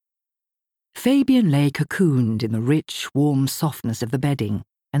Fabian lay cocooned in the rich, warm softness of the bedding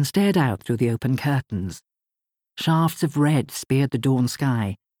and stared out through the open curtains. Shafts of red speared the dawn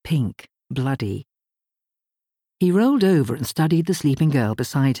sky, pink, bloody. He rolled over and studied the sleeping girl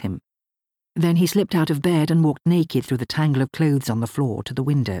beside him. Then he slipped out of bed and walked naked through the tangle of clothes on the floor to the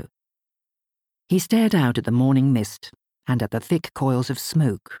window. He stared out at the morning mist and at the thick coils of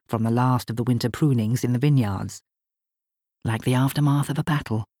smoke from the last of the winter prunings in the vineyards. Like the aftermath of a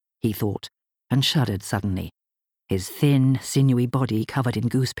battle, he thought, and shuddered suddenly, his thin, sinewy body covered in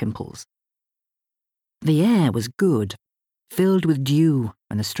goose pimples. The air was good, filled with dew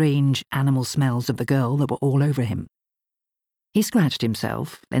and the strange animal smells of the girl that were all over him. He scratched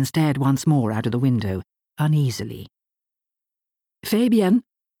himself, then stared once more out of the window, uneasily. "Fabian!"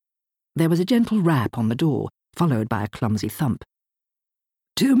 There was a gentle rap on the door, followed by a clumsy thump.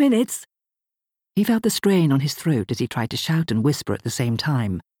 "2 minutes!" He felt the strain on his throat as he tried to shout and whisper at the same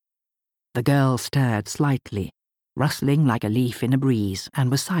time. The girl stirred slightly, rustling like a leaf in a breeze,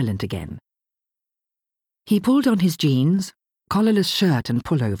 and was silent again. He pulled on his jeans, collarless shirt and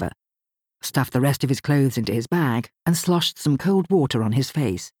pullover, stuffed the rest of his clothes into his bag, and sloshed some cold water on his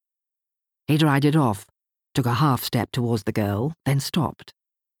face. He dried it off, took a half step towards the girl, then stopped,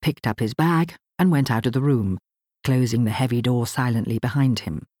 picked up his bag, and went out of the room, closing the heavy door silently behind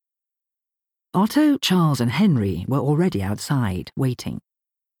him. Otto, Charles, and Henry were already outside, waiting.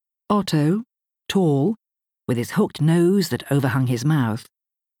 Otto, tall, with his hooked nose that overhung his mouth,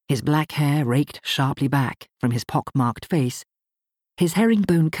 his black hair raked sharply back from his pock-marked face, his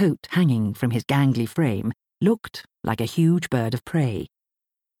herringbone coat hanging from his gangly frame, looked like a huge bird of prey.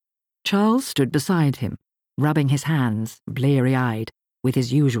 Charles stood beside him, rubbing his hands, bleary-eyed, with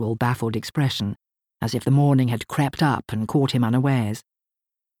his usual baffled expression, as if the morning had crept up and caught him unawares.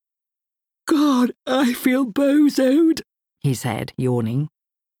 "God, I feel bozoed," he said, yawning.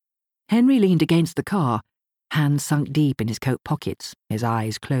 Henry leaned against the car, hands sunk deep in his coat pockets, his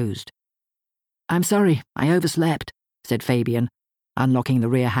eyes closed. "I'm sorry, I overslept," said Fabian, unlocking the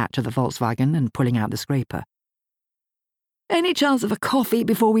rear hatch of the Volkswagen and pulling out the scraper. "Any chance of a coffee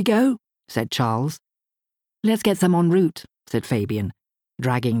before we go?" said Charles. "Let's get some en route," said Fabian,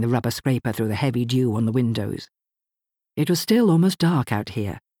 dragging the rubber scraper through the heavy dew on the windows. It was still almost dark out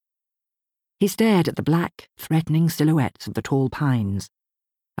here. He stared at the black, threatening silhouettes of the tall pines,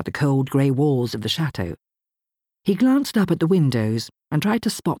 at the cold grey walls of the chateau. He glanced up at the windows and tried to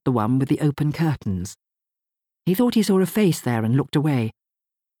spot the one with the open curtains. He thought he saw a face there and looked away.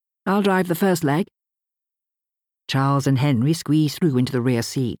 "I'll drive the first leg." Charles and Henry squeezed through into the rear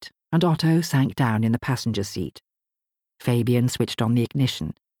seat, and Otto sank down in the passenger seat. Fabian switched on the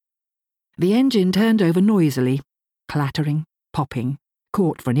ignition. The engine turned over noisily, clattering, popping,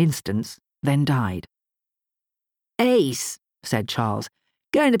 caught for an instant, then died. "Ace," said Charles.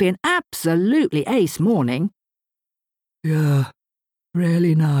 "Going to be an absolutely ace morning." "Yeah,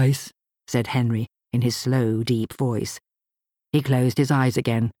 really nice," said Henry in his slow, deep voice. He closed his eyes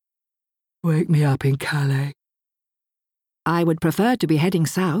again. "Wake me up in Calais." "I would prefer to be heading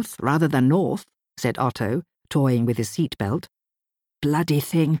south rather than north," said Otto, toying with his seatbelt. "Bloody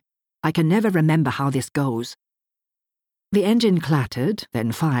thing. I can never remember how this goes." The engine clattered,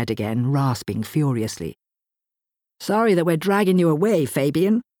 then fired again, rasping furiously. "Sorry that we're dragging you away,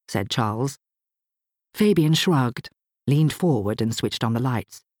 Fabian," said Charles. Fabian shrugged, leaned forward and switched on the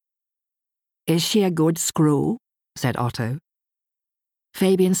lights. "Is she a good screw?" said Otto.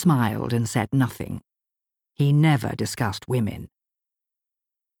 Fabian smiled and said nothing. He never discussed women.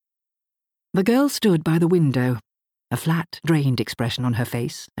 The girl stood by the window, a flat, drained expression on her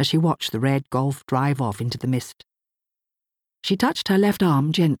face as she watched the red Golf drive off into the mist. She touched her left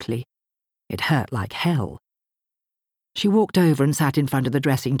arm gently. It hurt like hell. She walked over and sat in front of the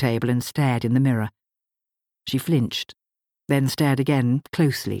dressing table and stared in the mirror. She flinched, then stared again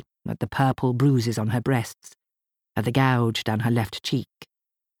closely at the purple bruises on her breasts, at the gouge down her left cheek,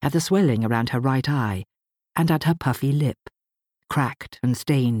 at the swelling around her right eye, and at her puffy lip, cracked and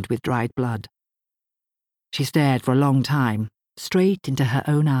stained with dried blood. She stared for a long time, straight into her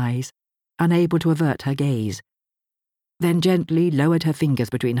own eyes, unable to avert her gaze, then gently lowered her fingers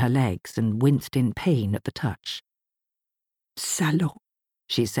between her legs and winced in pain at the touch. "Salaud,"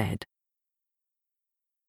 she said.